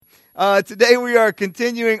Today we are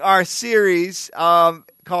continuing our series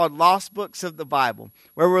called Lost Books of the Bible,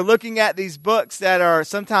 where we're looking at these books that are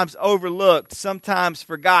sometimes overlooked, sometimes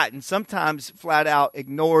forgotten, sometimes flat out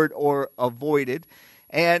ignored or avoided.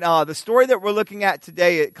 And the story that we're looking at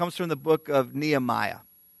today, it comes from the book of Nehemiah.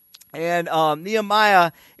 And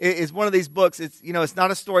Nehemiah is one of these books. It's not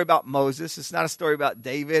a story about Moses. It's not a story about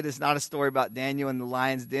David. It's not a story about Daniel in the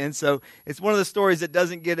lion's den. So it's one of the stories that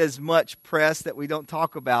doesn't get as much press, that we don't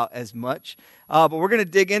talk about as much. But we're going to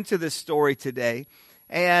dig into this story today.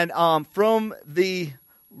 And from the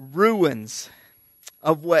ruins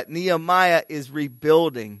of what Nehemiah is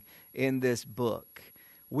rebuilding in this book,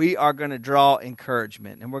 we are going to draw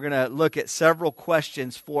encouragement, and we're going to look at several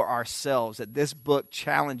questions for ourselves that this book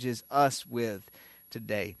challenges us with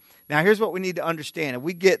today. Now, here's what we need to understand, and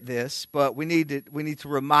we get this, but we need to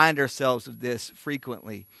remind ourselves of this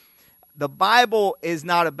frequently. The Bible is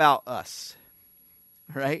not about us,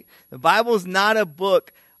 right? The Bible is not a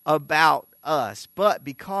book about us, but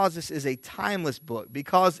because this is a timeless book,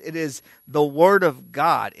 because it is the Word of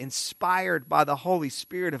God, inspired by the Holy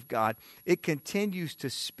Spirit of God, it continues to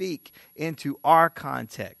speak into our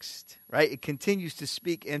context, right? It continues to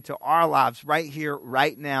speak into our lives right here,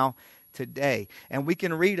 right now, today. And we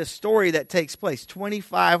can read a story that takes place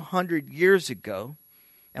 2,500 years ago,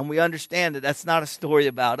 and we understand that that's not a story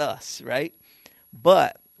about us, right?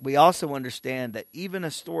 But we also understand that even a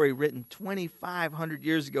story written 2,500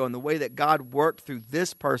 years ago, and the way that God worked through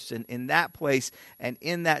this person in that place and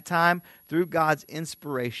in that time, through God's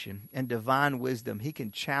inspiration and divine wisdom, He can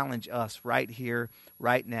challenge us right here,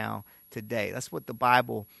 right now, today. That's what the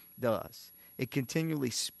Bible does. It continually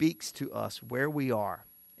speaks to us where we are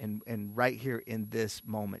and right here in this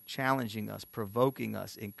moment, challenging us, provoking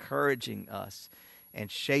us, encouraging us, and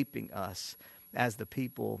shaping us as the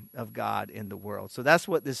people of God in the world. So that's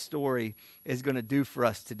what this story is going to do for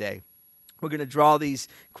us today. We're going to draw these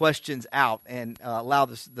questions out and allow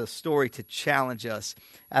the story to challenge us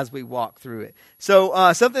as we walk through it.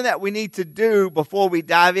 So something that we need to do before we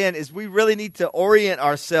dive in is we really need to orient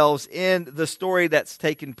ourselves in the story that's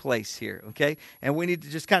taking place here, okay? And we need to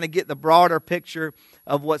just kind of get the broader picture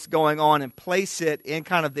of what's going on and place it in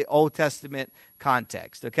kind of the Old Testament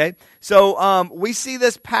context, okay? So we see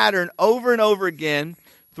this pattern over and over again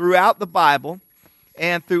throughout the Bible.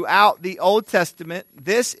 And throughout the Old Testament,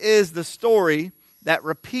 this is the story that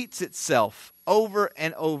repeats itself over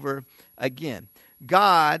and over again.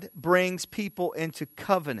 God brings people into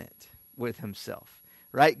covenant with Himself,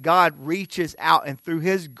 right? God reaches out, and through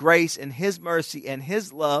His grace and His mercy and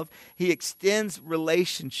His love, He extends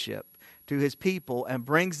relationship to His people and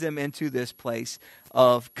brings them into this place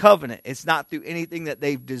of covenant. It's not through anything that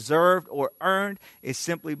they've deserved or earned. It's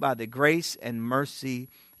simply by the grace and mercy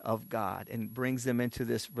of God, and brings them into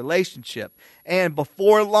this relationship. And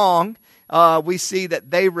before long, we see that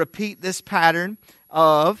they repeat this pattern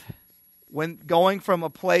of when going from a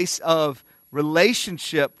place of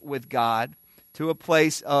relationship with God to a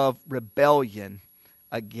place of rebellion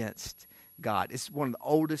against God. It's one of the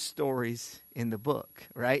oldest stories in the book,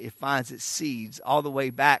 right? It finds its seeds all the way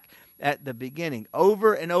back at the beginning.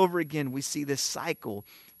 Over and over again, we see this cycle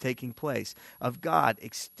taking place of God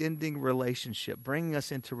extending relationship, bringing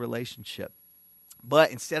us into relationship. But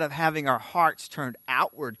instead of having our hearts turned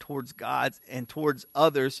outward towards God and towards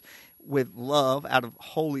others with love, out of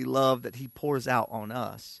holy love that He pours out on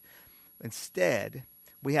us, instead,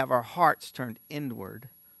 we have our hearts turned inward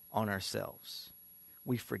on ourselves.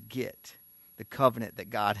 We forget the covenant that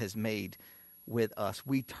God has made with us.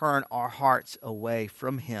 We turn our hearts away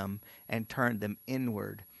from Him and turn them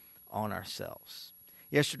inward on ourselves.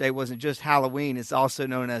 Yesterday wasn't just Halloween, it's also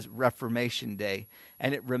known as Reformation Day.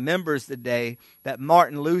 And it remembers the day that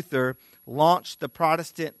Martin Luther launched the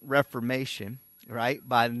Protestant Reformation, right,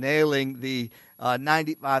 by nailing the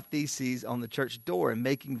 95 Theses on the church door and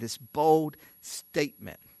making this bold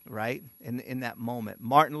statement, right, in that moment.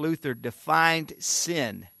 Martin Luther defined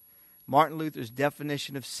sin. Martin Luther's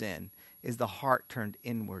definition of sin is the heart turned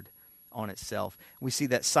inward on itself. We see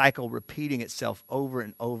that cycle repeating itself over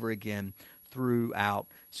and over again throughout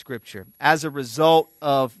Scripture. As a result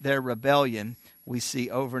of their rebellion, we see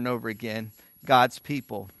over and over again God's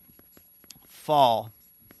people fall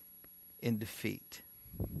in defeat.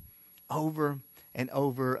 Over and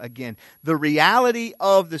over again. The reality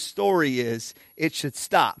of the story is it should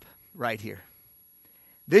stop right here.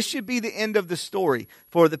 This should be the end of the story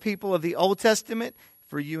for the people of the Old Testament,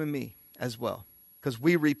 for you and me as well. Because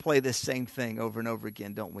we replay this same thing over and over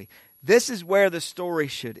again, don't we? This is where the story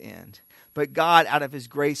should end. But God, out of His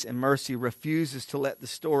grace and mercy, refuses to let the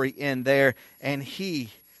story end there. And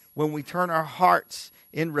He, when we turn our hearts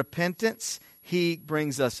in repentance, he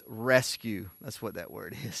brings us rescue. That's what that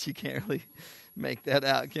word is. You can't really make that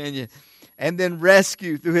out, can you? And then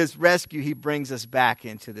rescue. Through his rescue, he brings us back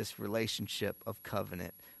into this relationship of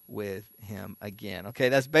covenant with him again. Okay,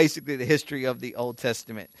 that's basically the history of the Old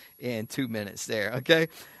Testament in 2 minutes there. Okay,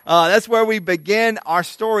 that's where we begin our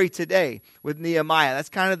story today with Nehemiah. That's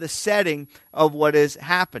kind of the setting of what is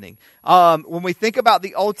happening. When we think about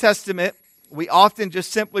the Old Testament, we often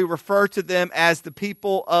just simply refer to them as the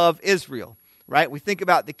people of Israel. Right? We think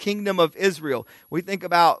about the kingdom of Israel. We think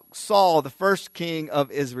about Saul, the first king of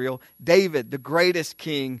Israel, David, the greatest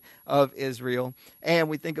king of Israel, and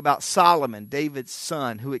we think about Solomon, David's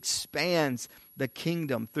son, who expands the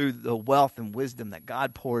kingdom through the wealth and wisdom that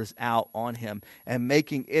God pours out on him, and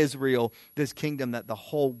making Israel this kingdom that the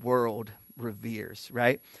whole world reveres,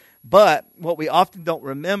 right? But what we often don't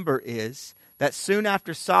remember is that soon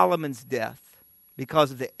after Solomon's death,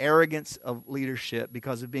 because of the arrogance of leadership,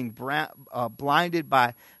 because of being blinded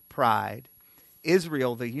by pride,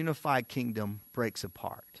 Israel, the unified kingdom, breaks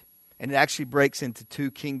apart. And it actually breaks into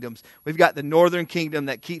two kingdoms. We've got the northern kingdom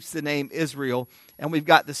that keeps the name Israel, and we've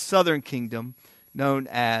got the southern kingdom known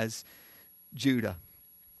as Judah.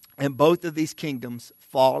 And both of these kingdoms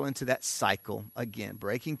fall into that cycle again,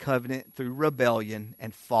 breaking covenant through rebellion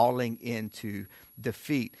and falling into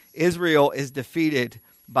defeat. Israel is defeated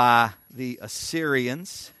by the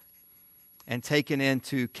Assyrians and taken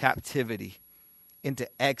into captivity, into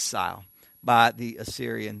exile by the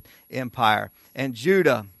Assyrian Empire. And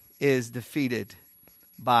Judah is defeated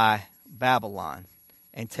by Babylon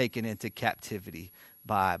and taken into captivity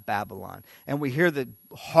by Babylon. And we hear the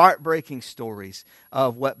heartbreaking stories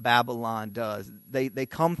of what Babylon does. They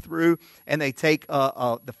come through and they take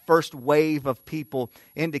the first wave of people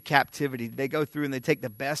into captivity. They go through and they take the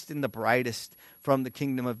best and the brightest from the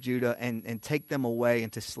kingdom of Judah and take them away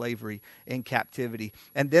into slavery in captivity.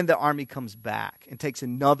 And then the army comes back and takes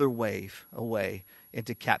another wave away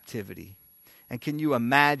into captivity. And can you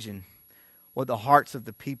imagine what the hearts of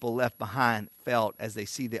the people left behind felt as they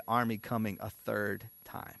see the army coming a third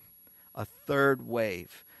time? A third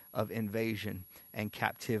wave of invasion and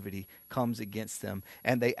captivity comes against them,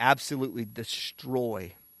 and they absolutely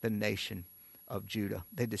destroy the nation of Judah.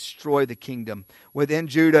 They destroy the kingdom. Within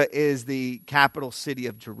Judah is the capital city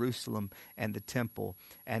of Jerusalem and the temple,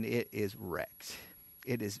 and it is wrecked.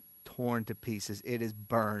 It is torn to pieces. It is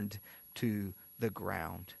burned to the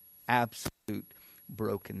ground. Absolute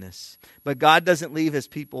brokenness. But God doesn't leave his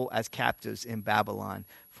people as captives in Babylon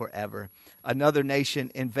forever. Another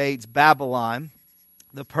nation invades Babylon.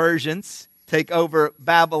 The Persians take over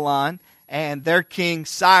Babylon, and their king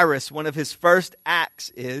Cyrus, one of his first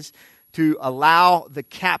acts is to allow the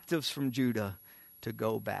captives from Judah to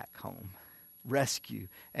go back home. Rescue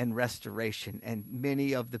and restoration, and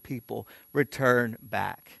many of the people return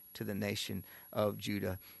back to the nation of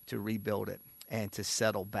Judah to rebuild it and to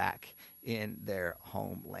settle back in their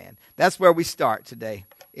homeland. That's where we start today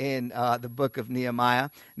in the book of Nehemiah.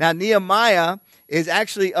 Now, Nehemiah is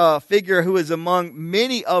actually a figure who is among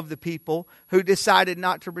many of the people who decided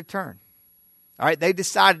not to return. All right, they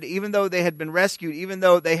decided, even though they had been rescued, even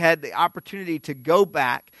though they had the opportunity to go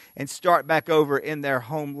back and start back over in their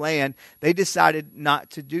homeland, they decided not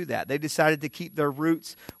to do that. They decided to keep their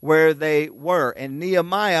roots where they were. And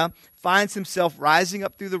Nehemiah finds himself rising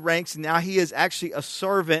up through the ranks, and now he is actually a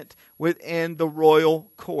servant within the royal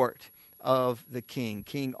court of the king,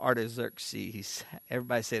 King Artaxerxes.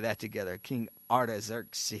 Everybody say that together, King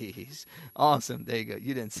Artaxerxes. Awesome, there you go.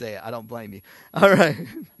 You didn't say it, I don't blame you. All right.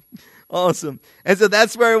 Awesome. And so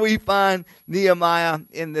that's where we find Nehemiah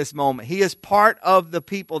in this moment. He is part of the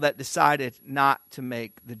people that decided not to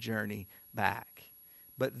make the journey back.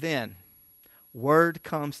 But then, word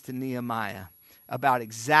comes to Nehemiah about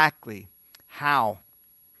exactly how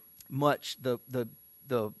much the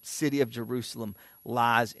city of Jerusalem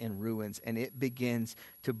lies in ruins, and it begins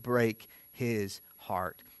to break his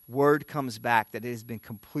heart. Word comes back that it has been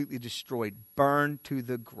completely destroyed, burned to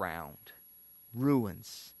the ground.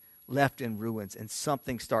 Ruins. Left in ruins, and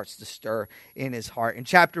something starts to stir in his heart. In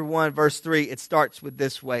chapter 1, verse 3, it starts with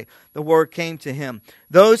this way. The word came to him.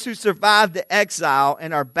 Those who survived the exile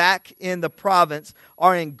and are back in the province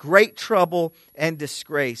are in great trouble and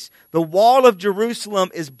disgrace. The wall of Jerusalem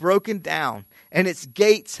is broken down, and its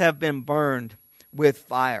gates have been burned with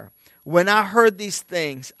fire. When I heard these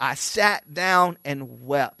things, I sat down and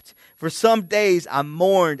wept. For some days I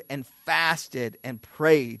mourned and fasted and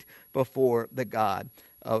prayed before the God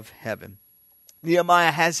of heaven.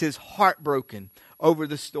 Nehemiah has his heart broken over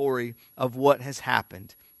the story of what has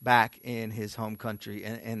happened back in his home country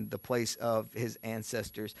and the place of his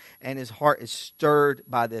ancestors. And his heart is stirred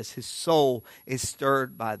by this. His soul is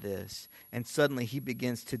stirred by this. And suddenly he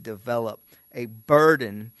begins to develop a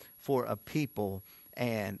burden for a people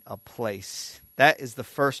and a place. That is the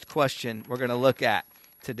first question we're going to look at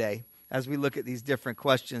today. As we look at these different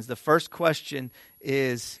questions, the first question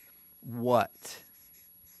is what?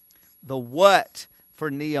 The what for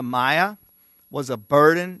Nehemiah was a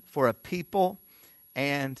burden for a people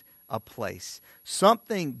and a place.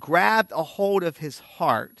 Something grabbed a hold of his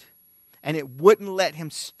heart, and it wouldn't let him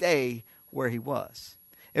stay where he was.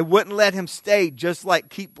 It wouldn't let him stay just like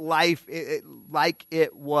keep life like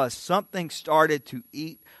it was. Something started to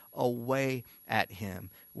eat away at him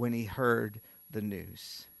when he heard the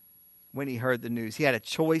news. When he heard the news, he had a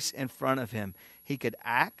choice in front of him. He could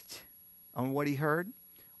act on what he heard,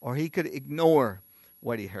 or he could ignore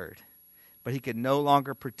what he heard. But he could no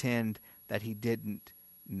longer pretend that he didn't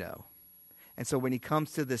know. And so when he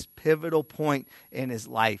comes to this pivotal point in his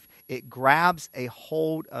life, it grabs a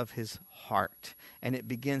hold of his heart, and it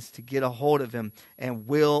begins to get a hold of him and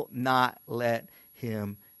will not let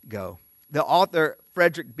him go. The author,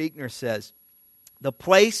 Frederick Buechner, says, the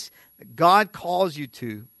place that God calls you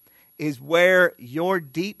to is where your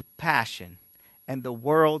deep passion and the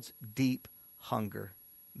world's deep hunger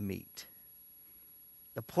meet.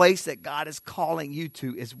 The place that God is calling you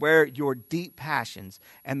to is where your deep passions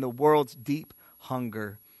and the world's deep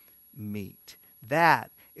hunger meet.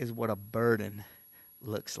 That is what a burden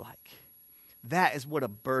looks like. That is what a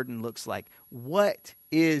burden looks like. What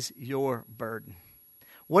is your burden?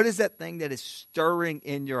 What is that thing that is stirring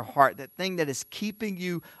in your heart? That thing that is keeping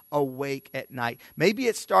you awake at night? Maybe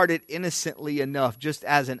it started innocently enough, just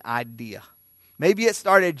as an idea. Maybe it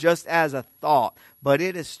started just as a thought, but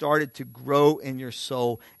it has started to grow in your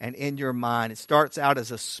soul and in your mind. It starts out as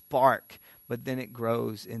a spark, but then it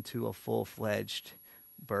grows into a full-fledged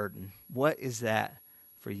burden. What is that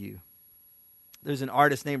for you? There's an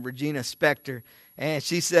artist named Regina Spektor, and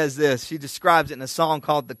she says this. She describes it in a song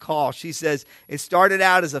called The Call. She says, it started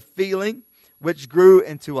out as a feeling, which grew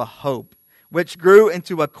into a hope, which grew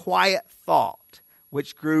into a quiet thought,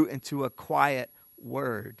 which grew into a quiet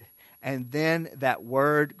word. And then that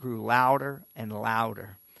word grew louder and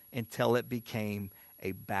louder until it became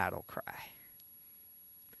a battle cry.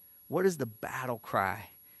 What is the battle cry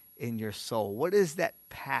in your soul? What is that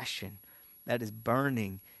passion that is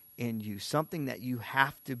burning in you? Something that you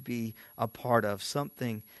have to be a part of.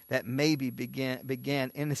 Something that maybe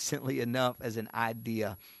began innocently enough as an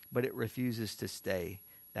idea, but it refuses to stay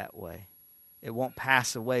that way. It won't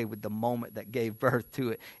pass away with the moment that gave birth to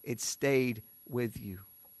it. It stayed with you.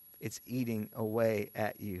 It's eating away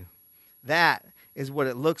at you. That is what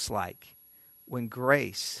it looks like when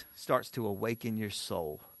grace starts to awaken your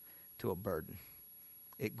soul to a burden.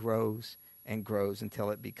 It grows and grows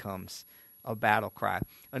until it becomes a battle cry.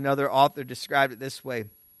 Another author described it this way.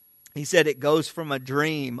 He said it goes from a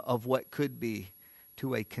dream of what could be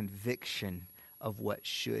to a conviction of what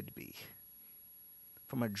should be.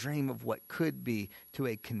 From a dream of what could be to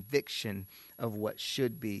a conviction of what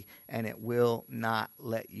should be, and it will not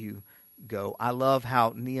let you go. I love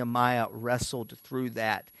how Nehemiah wrestled through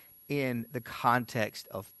that in the context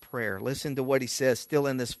of prayer. Listen to what he says still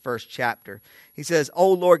in this first chapter. He says,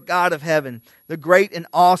 O Lord God of heaven, the great and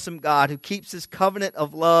awesome God who keeps his covenant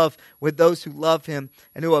of love with those who love him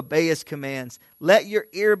and who obey his commands, let your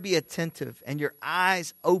ear be attentive and your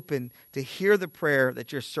eyes open to hear the prayer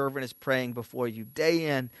that your servant is praying before you day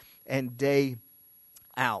in and day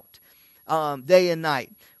out, day and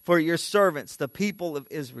night. For your servants, the people of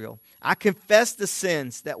Israel. I confess the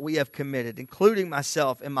sins that we have committed, including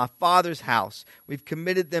myself and my father's house. We've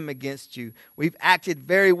committed them against you. We've acted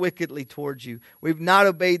very wickedly towards you. We've not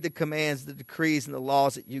obeyed the commands, the decrees, and the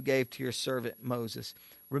laws that you gave to your servant Moses.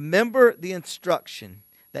 Remember the instruction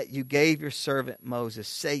that you gave your servant Moses,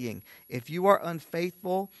 saying, if you are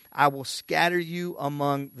unfaithful, I will scatter you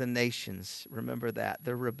among the nations. Remember that,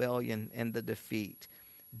 the rebellion and the defeat.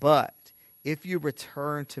 But if you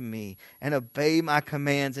return to me and obey my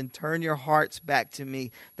commands and turn your hearts back to me,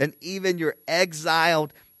 then even your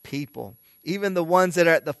exiled people, even the ones that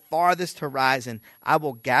are at the farthest horizon, I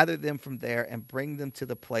will gather them from there and bring them to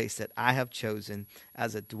the place that I have chosen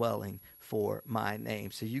as a dwelling for my name.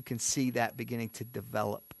 So you can see that beginning to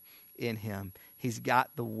develop in him. He's got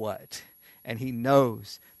the what, and he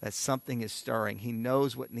knows that something is stirring. He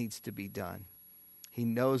knows what needs to be done. He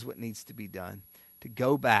knows what needs to be done to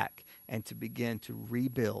go back and to begin to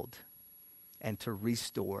rebuild and to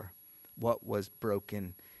restore what was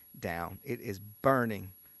broken down. It is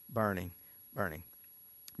burning, burning, burning.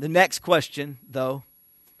 The next question, though,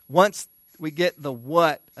 once we get the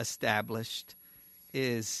what established,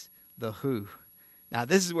 is the who. Now,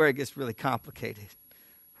 this is where it gets really complicated,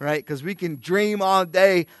 right? Because we can dream all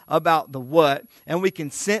day about the what, and we can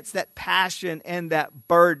sense that passion and that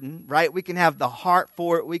burden, right? We can have the heart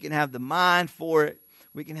for it. We can have the mind for it.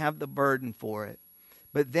 We can have the burden for it.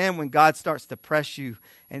 But then when God starts to press you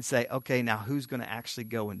and say, okay, now who's going to actually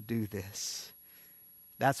go and do this?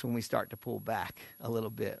 That's when we start to pull back a little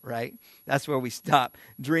bit, right? That's where we stop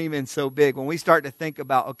dreaming so big. When we start to think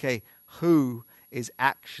about, okay, who is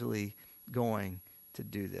actually going to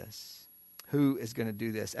do this? Who is going to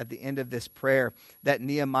do this? At the end of this prayer that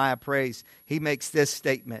Nehemiah prays, he makes this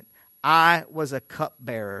statement: I was a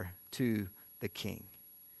cupbearer to the king.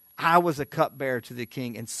 I was a cupbearer to the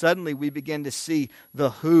king. And suddenly we begin to see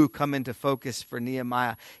the who come into focus for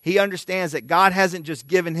Nehemiah. He understands that God hasn't just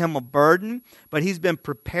given him a burden, but he's been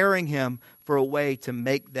preparing him for a way to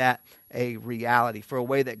make that a reality, for a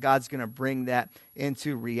way that God's going to bring that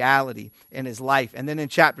into reality in his life. And then in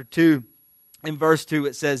chapter 2, in verse 2,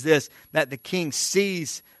 it says this, that the king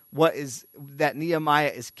sees that Nehemiah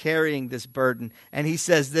is carrying this burden. And he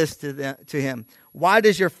says this to him: why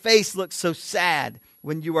does your face look so sad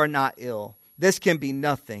when you are not ill? This can be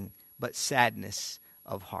nothing but sadness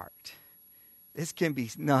of heart. This can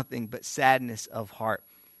be nothing but sadness of heart.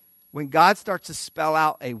 When God starts to spell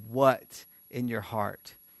out a what in your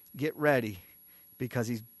heart, get ready, because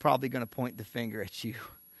he's probably going to point the finger at you.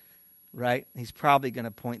 Right? He's probably going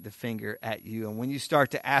to point the finger at you. And when you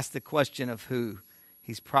start to ask the question of who,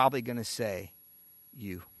 he's probably going to say,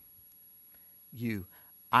 you. You.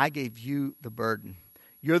 I gave you the burden.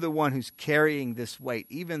 You're the one who's carrying this weight.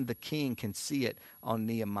 Even the king can see it on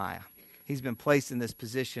Nehemiah. He's been placed in this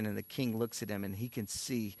position, and the king looks at him, and he can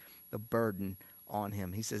see the burden on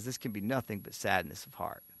him. He says, this can be nothing but sadness of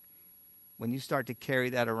heart. When you start to carry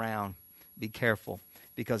that around, be careful,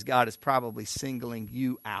 because God is probably singling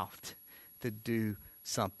you out to do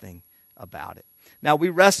something about it. Now, we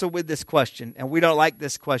wrestle with this question, and we don't like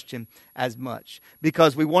this question as much,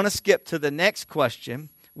 because we want to skip to the next question,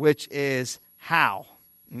 which is how.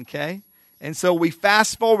 Okay? And so we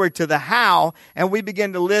fast forward to the how, and we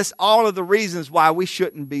begin to list all of the reasons why we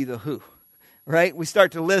shouldn't be the who. Right? We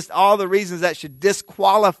start to list all the reasons that should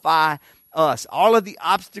disqualify us, all of the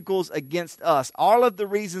obstacles against us, all of the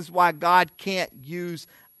reasons why God can't use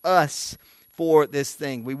us for this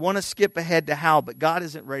thing. We want to skip ahead to how, but God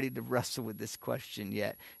isn't ready to wrestle with this question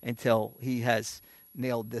yet until he has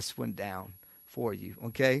nailed this one down for you,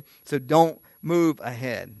 okay? So don't move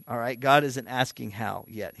ahead, all right? God isn't asking how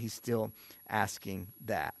yet. He's still asking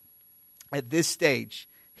that. At this stage,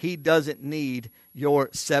 he doesn't need your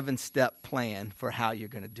 7-step plan for how you're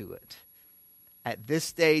going to do it. At this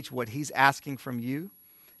stage, what he's asking from you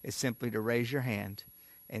is simply to raise your hand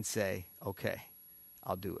and say, okay,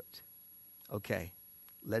 I'll do it. Okay,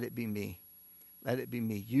 let it be me. Let it be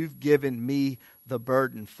me. You've given me the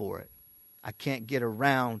burden for it. I can't get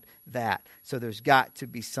around that. So there's got to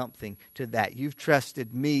be something to that. You've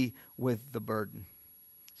trusted me with the burden.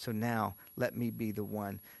 So now let me be the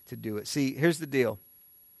one to do it. See, here's the deal.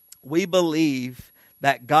 We believe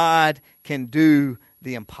that God can do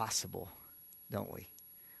the impossible, don't we?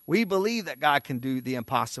 We believe that God can do the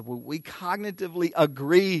impossible. We cognitively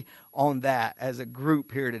agree on that as a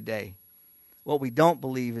group here today. What we don't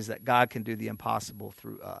believe is that God can do the impossible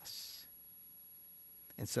through us.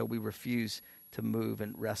 And so we refuse to move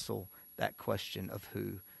and wrestle that question of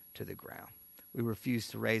who to the ground. We refuse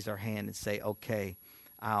to raise our hand and say, okay,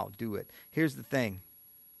 I'll do it. Here's the thing.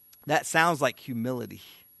 That sounds like humility,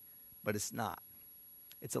 but it's not.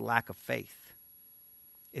 It's a lack of faith.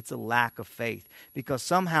 It's a lack of faith, because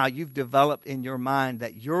somehow you've developed in your mind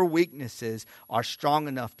that your weaknesses are strong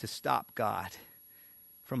enough to stop God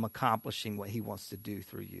from accomplishing what he wants to do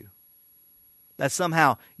through you. That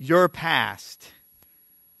somehow your past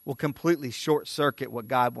will completely short circuit what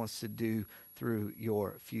God wants to do through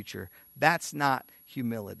your future. That's not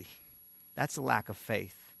humility. That's a lack of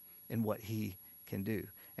faith in what he can do.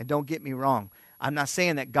 And don't get me wrong. I'm not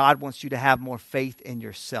saying that God wants you to have more faith in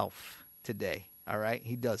yourself today. All right?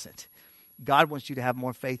 He doesn't. God wants you to have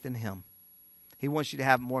more faith in him. He wants you to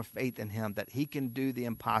have more faith in him, that he can do the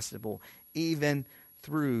impossible even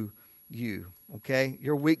through you. Okay?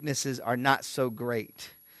 Your weaknesses are not so great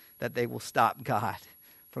that they will stop God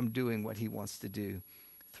from doing what he wants to do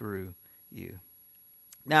through you.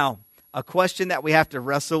 Now, a question that we have to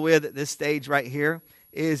wrestle with at this stage right here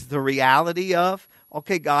is the reality of,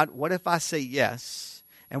 okay, God, what if I say yes?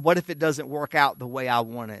 And what if it doesn't work out the way I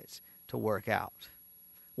want it to work out?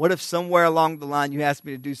 What if somewhere along the line you ask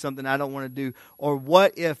me to do something I don't want to do? Or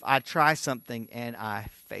what if I try something and I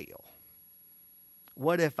fail?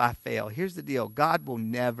 what if I fail? Here's the deal. God will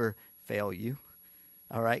never fail you.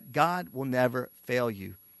 All right? God will never fail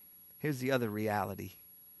you. Here's the other reality.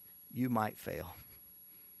 You might fail.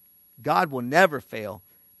 God will never fail,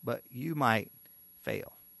 but you might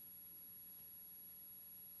fail.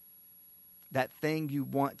 That thing you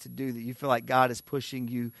want to do that you feel like God is pushing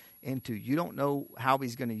you into. You don't know how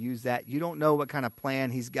he's going to use that. You don't know what kind of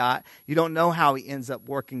plan he's got. You don't know how he ends up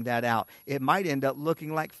working that out. It might end up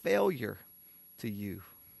looking like failure to you.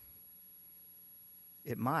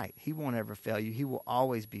 It might. He won't ever fail you. He will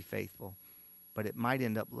always be faithful. But it might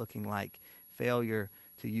end up looking like failure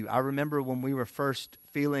to you. I remember when we were first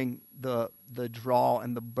feeling the draw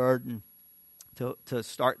and the burden to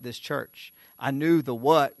start this church. I knew the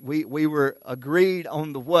what. We were agreed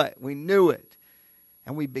on the what. We knew it.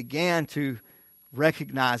 And we began to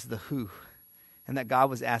recognize the who. And that God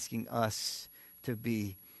was asking us to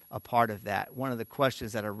be a part of that. One of the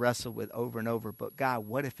questions that I wrestled with over and over, but God,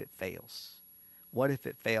 what if it fails? What if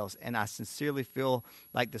it fails? And I sincerely feel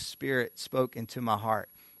like the Spirit spoke into my heart.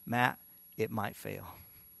 Matt, it might fail.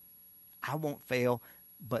 I won't fail,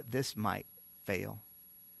 but this might fail.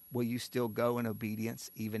 Will you still go in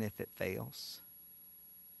obedience even if it fails?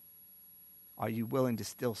 Are you willing to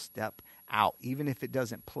still step out even if it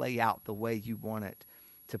doesn't play out the way you want it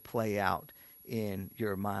to play out in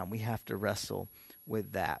your mind? We have to wrestle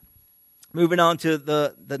with that. Moving on to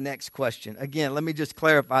the next question. Again, let me just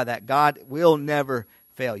clarify that. God will never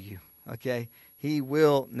fail you, okay? He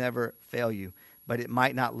will never fail you, but it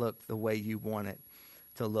might not look the way you want it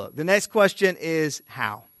to look. The next question is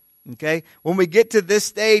how. Okay, when we get to this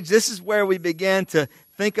stage, this is where we begin to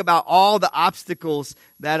think about all the obstacles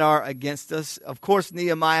that are against us. Of course,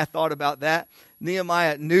 Nehemiah thought about that.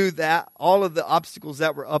 Nehemiah knew that, all of the obstacles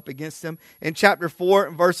that were up against him. In chapter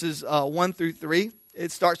 4, verses 1 through 3,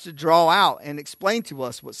 it starts to draw out and explain to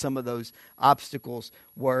us what some of those obstacles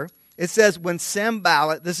were. It says, when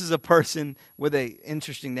Sanballat, this is a person with an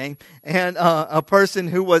interesting name, and a person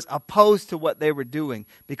who was opposed to what they were doing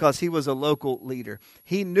because he was a local leader.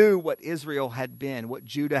 He knew what Israel had been, what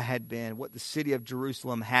Judah had been, what the city of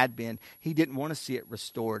Jerusalem had been. He didn't want to see it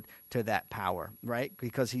restored to that power, right?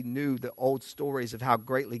 Because he knew the old stories of how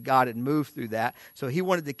greatly God had moved through that. So he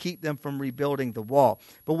wanted to keep them from rebuilding the wall.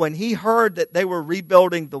 But when he heard that they were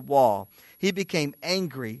rebuilding the wall, he became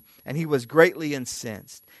angry and he was greatly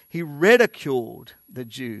incensed. He ridiculed the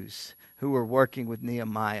Jews who were working with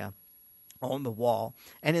Nehemiah on the wall.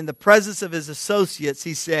 And in the presence of his associates,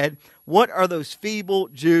 he said, "What are those feeble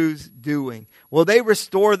Jews doing? Will they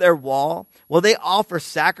restore their wall? Will they offer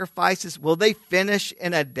sacrifices? Will they finish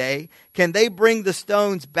in a day? Can they bring the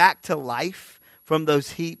stones back to life from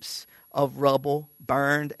those heaps of rubble,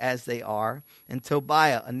 burned as they are?" And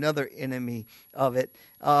Tobiah, another enemy of it,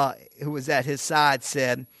 who was at his side,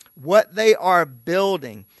 said, "What they are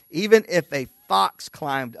building, even if a fox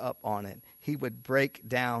climbed up on it, he would break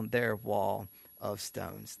down their wall of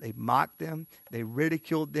stones." They mocked them. They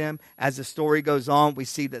ridiculed them. As the story goes on, we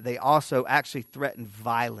see that they also actually threatened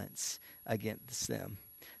violence against them.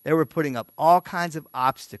 They were putting up all kinds of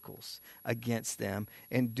obstacles against them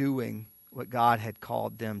in doing what God had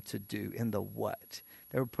called them to do in the what.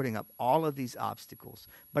 They were putting up all of these obstacles.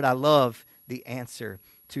 But I love the answer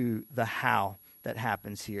to the how that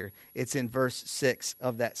happens here. It's in verse 6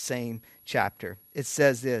 of that same chapter. It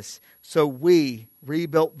says this, "So we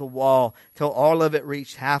rebuilt the wall till all of it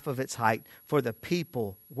reached half of its height, for the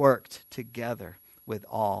people worked together with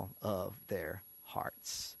all of their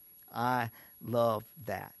hearts." I love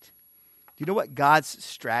that. Do you know what God's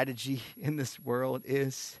strategy in this world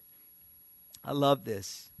is? I love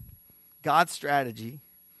this. God's strategy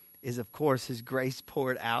is, of course, His grace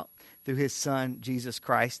poured out through His Son, Jesus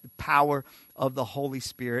Christ, the power of the Holy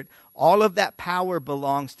Spirit. All of that power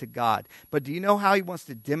belongs to God. But do you know how He wants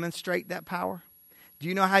to demonstrate that power? Do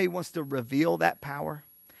you know how He wants to reveal that power?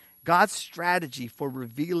 God's strategy for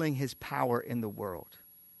revealing His power in the world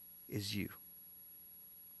is you.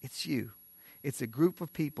 It's you. It's a group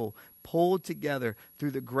of people pulled together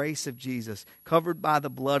through the grace of Jesus, covered by the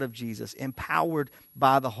blood of Jesus, empowered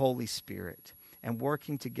by the Holy Spirit, and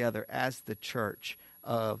working together as the church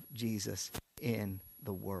of Jesus in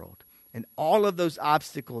the world. And all of those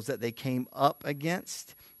obstacles that they came up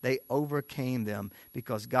against, they overcame them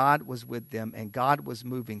because God was with them and God was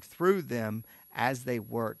moving through them as they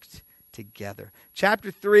worked together.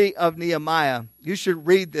 Chapter 3 of Nehemiah, you should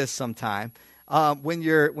read this sometime. When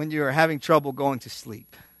you're having trouble going to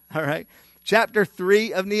sleep, all right? Chapter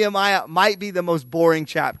 3 of Nehemiah might be the most boring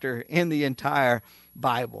chapter in the entire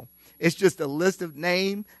Bible. It's just a list of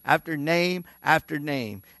name after name after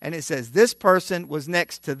name. And it says this person was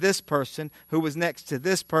next to this person, who was next to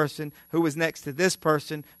this person, who was next to this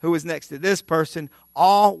person, who was next to this person,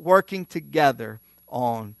 all working together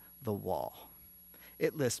on the wall.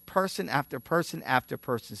 It lists person after person after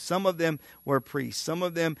person. Some of them were priests. Some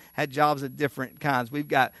of them had jobs of different kinds. We've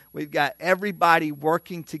got everybody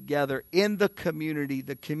working together in the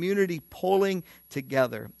community pulling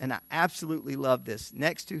together. And I absolutely love this.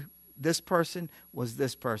 Next to this person was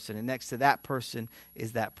this person, and next to that person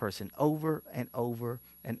is that person, over and over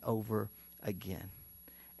and over again.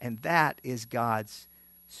 And that is God's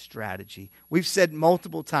strategy. We've said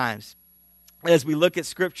multiple times, as we look at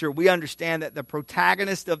Scripture, we understand that the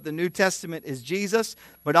protagonist of the New Testament is Jesus,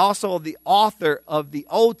 but also the author of the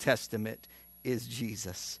Old Testament is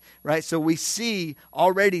Jesus, right? So we see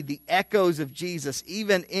already the echoes of Jesus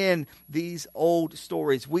even in these old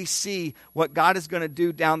stories. We see what God is going to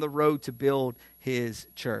do down the road to build His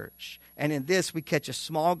church. And in this, we catch a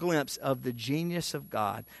small glimpse of the genius of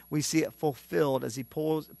God. We see it fulfilled as He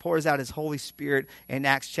pours out His Holy Spirit in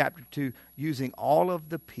Acts chapter 2, using all of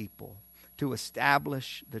the people to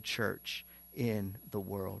establish the church in the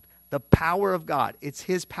world. The power of God, it's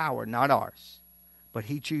His power, not ours. But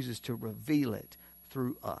He chooses to reveal it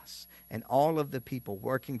through us. And all of the people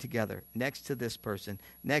working together next to this person,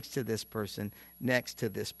 next to this person, next to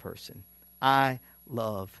this person. I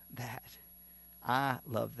love that. I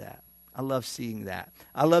love that. I love seeing that.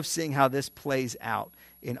 I love seeing how this plays out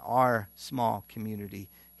in our small community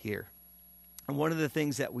here. And one of the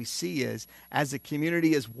things that we see is, as the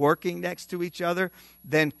community is working next to each other,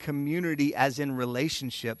 then community, as in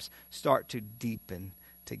relationships, start to deepen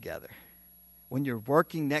together. When you're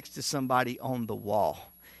working next to somebody on the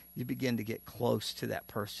wall, you begin to get close to that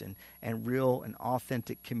person, and real and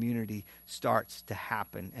authentic community starts to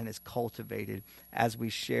happen and is cultivated as we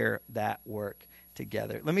share that work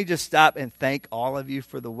together. Let me just stop and thank all of you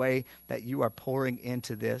for the way that you are pouring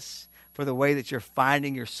into this, for the way that you're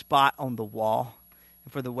finding your spot on the wall,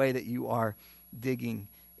 and for the way that you are digging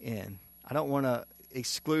in. I don't want to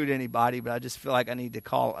exclude anybody, but I just feel like I need to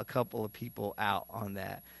call a couple of people out on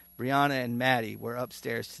that. Brianna and Maddie were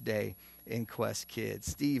upstairs today in Quest Kids.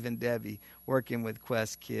 Steve and Debbie working with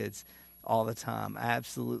Quest Kids all the time. I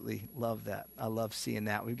absolutely love that. I love seeing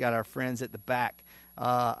that. We've got our friends at the back.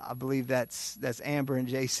 I believe that's Amber and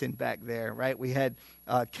Jason back there, right? We had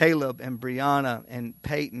Caleb and Brianna and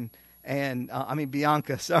Peyton and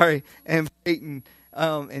Bianca, and Peyton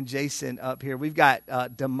and Jason up here. We've got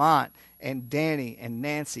Demont and Danny and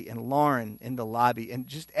Nancy and Lauren in the lobby. And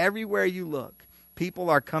just everywhere you look, people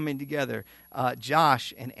are coming together.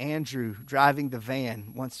 Josh and Andrew driving the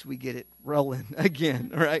van once we get it rolling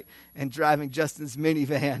again, right? And driving Justin's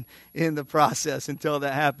minivan in the process until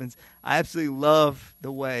that happens. I absolutely love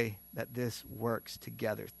the way that this works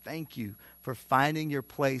together. Thank you for finding your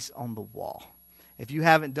place on the wall. If you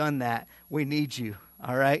haven't done that, we need you,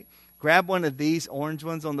 all right? Grab one of these orange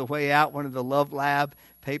ones on the way out, one of the Love Lab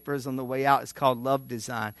papers on the way out. It's called Love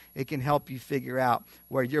Design. It can help you figure out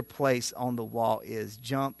where your place on the wall is.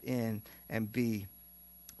 Jump in and be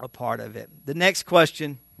a part of it. The next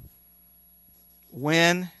question,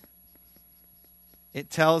 when,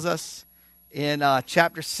 it tells us in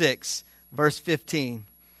chapter 6, verse 15,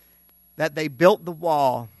 that they built the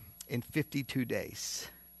wall in 52 days.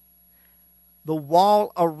 The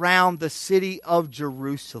wall around the city of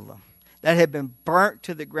Jerusalem that had been burnt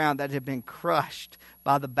to the ground, that had been crushed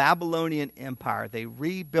by the Babylonian Empire. They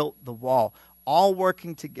rebuilt the wall, all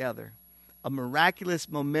working together. A miraculous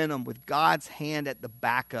momentum with God's hand at the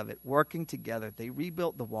back of it, working together. They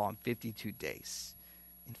rebuilt the wall in 52 days.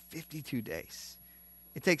 In 52 days.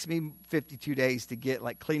 It takes me 52 days to get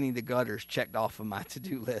like cleaning the gutters checked off of my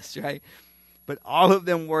to-do list, right? But all of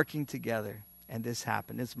them working together. And this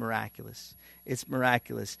happened. It's miraculous. It's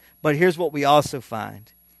miraculous. But here's what we also find.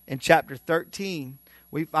 In chapter 13,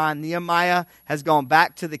 we find Nehemiah has gone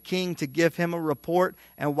back to the king to give him a report.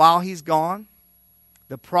 And while he's gone,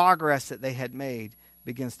 the progress that they had made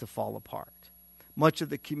begins to fall apart. Much of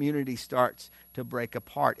the community starts to break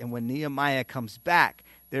apart. And when Nehemiah comes back,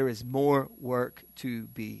 there is more work to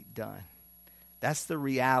be done. That's the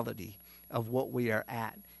reality of what we are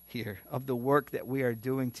at here, of the work that we are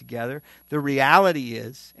doing together. The reality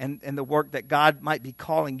is, and the work that God might be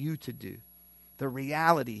calling you to do, the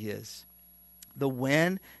reality is, the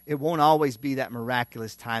when, it won't always be that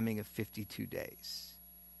miraculous timing of 52 days.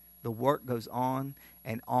 The work goes on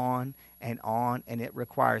and on and on, and it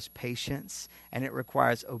requires patience, and it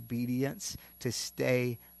requires obedience to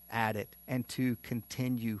stay at it and to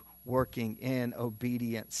continue working in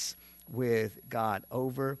obedience with God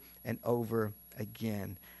over and over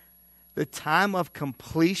again. The time of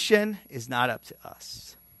completion is not up to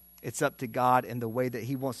us. It's up to God and the way that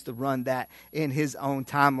he wants to run that in his own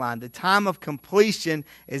timeline. The time of completion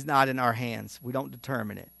is not in our hands. We don't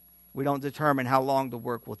determine it. We don't determine how long the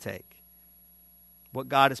work will take. What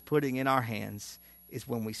God is putting in our hands is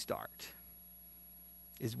when we start.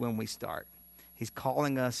 He's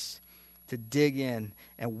calling us to dig in,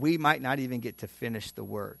 and we might not even get to finish the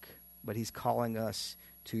work, but he's calling us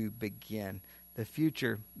to begin. The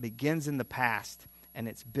future begins in the past, and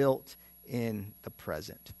it's built in the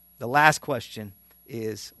present. The last question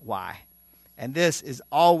is why? And this is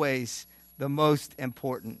always the most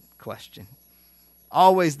important question.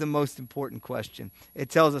 Always the most important question. It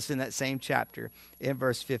tells us in that same chapter, in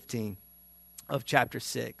verse 15 of chapter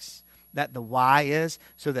 6, that the why is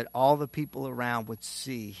so that all the people around would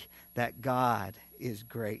see that God is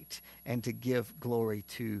great and to give glory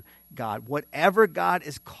to God. Whatever God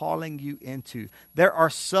is calling you into, there are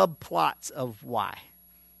subplots of why.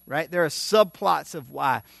 Right? There are subplots of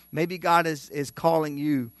why. Maybe God is calling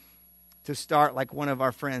you to start, like one of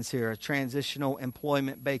our friends here, a transitional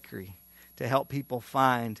employment bakery to help people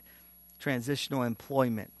find transitional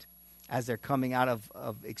employment as they're coming out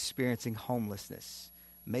of experiencing homelessness.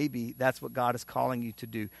 Maybe that's what God is calling you to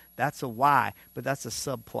do. That's a why, but that's a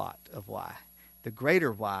subplot of why. The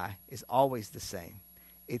greater why is always the same.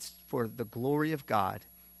 It's for the glory of God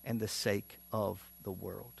and the sake of the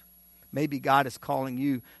world. Maybe God is calling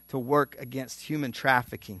you to work against human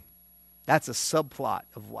trafficking. That's a subplot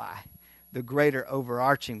of why. The greater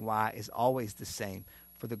overarching why is always the same,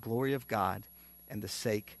 for the glory of God and the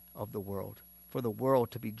sake of the world. For the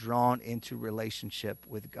world to be drawn into relationship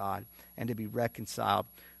with God and to be reconciled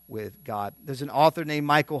with God. There's an author named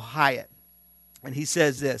Michael Hyatt, and he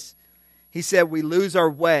says this. He said, we lose our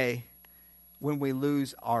way when we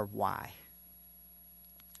lose our why.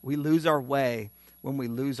 We lose our way when we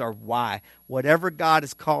lose our why. Whatever God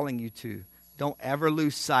is calling you to, don't ever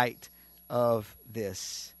lose sight of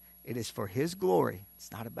this. It is for his glory.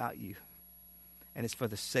 It's not about you. And it's for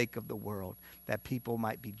the sake of the world, that people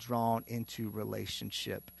might be drawn into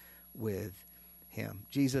relationship with him.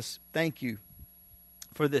 Jesus, thank you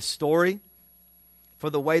for this story, for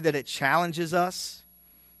the way that it challenges us,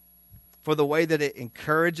 for the way that it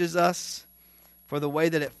encourages us, for the way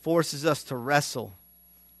that it forces us to wrestle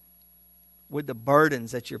with the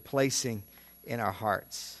burdens that you're placing in our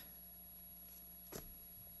hearts.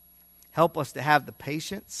 Help us to have the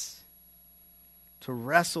patience to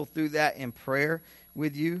wrestle through that in prayer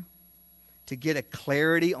with you, to get a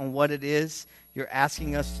clarity on what it is you're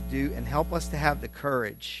asking us to do, and help us to have the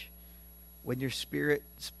courage when your Spirit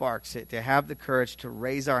sparks it, to have the courage to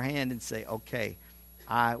raise our hand and say, okay,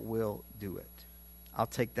 I will do it. I'll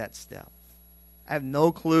take that step. I have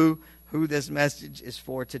no clue who this message is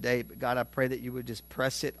for today, but God, I pray that you would just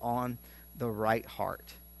press it on the right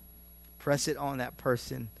heart. Press it on that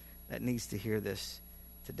person that needs to hear this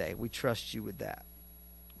today. We trust you with that.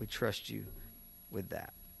 We trust you with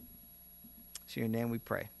that. So in your name we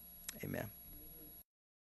pray. Amen.